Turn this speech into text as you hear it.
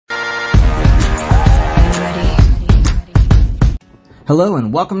Hello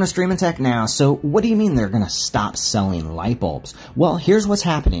and welcome to Stream and Tech Now. So what do you mean they're going to stop selling light bulbs? Well, here's what's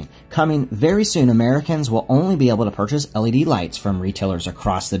happening. Coming very soon, Americans will only be able to purchase LED lights from retailers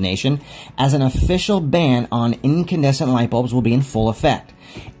across the nation, as an official ban on incandescent light bulbs will be in full effect.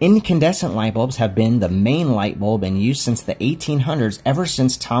 Incandescent light bulbs have been the main light bulb in use since the 1800s, ever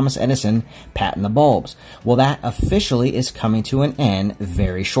since Thomas Edison patented the bulbs. Well, that officially is coming to an end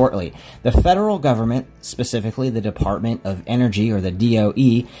very shortly. The federal government, specifically the Department of Energy, or the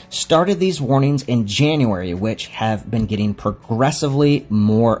DOE, started these warnings in January, which have been getting progressively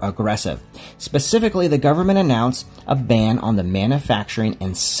more aggressive. Specifically, the government announced a ban on the manufacturing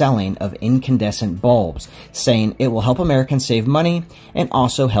and selling of incandescent bulbs, saying it will help Americans save money and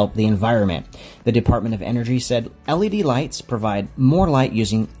also help the environment. The Department of Energy said LED lights provide more light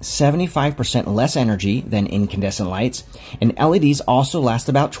using 75% less energy than incandescent lights, and LEDs also last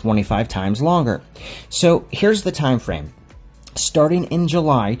about 25 times longer. So here's the time frame. Starting in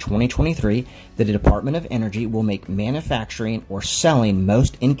July 2023, the Department of Energy will make manufacturing or selling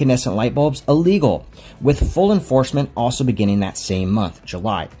most incandescent light bulbs illegal, with full enforcement also beginning that same month,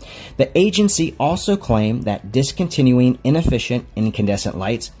 July. The agency also claimed that discontinuing inefficient incandescent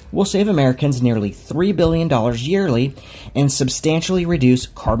lights will save Americans nearly $3 billion yearly and substantially reduce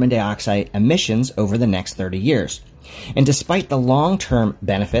carbon dioxide emissions over the next 30 years. And despite the long-term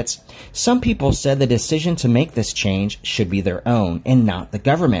benefits, some people said the decision to make this change should be their own and not the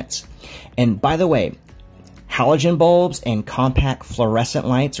government's. And by the way, halogen bulbs and compact fluorescent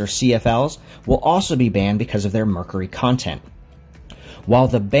lights, or CFLs, will also be banned because of their mercury content. While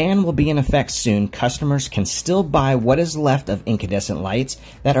the ban will be in effect soon, customers can still buy what is left of incandescent lights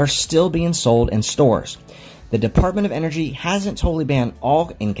that are still being sold in stores. The Department of Energy hasn't totally banned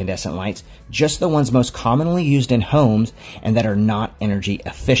all incandescent lights, just the ones most commonly used in homes and that are not energy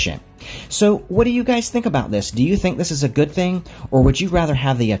efficient. So what do you guys think about this? Do you think this is a good thing, or would you rather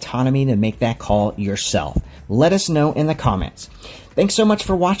have the autonomy to make that call yourself? Let us know in the comments. Thanks so much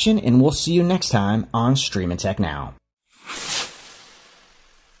for watching, and we'll see you next time on Stream and Tech Now.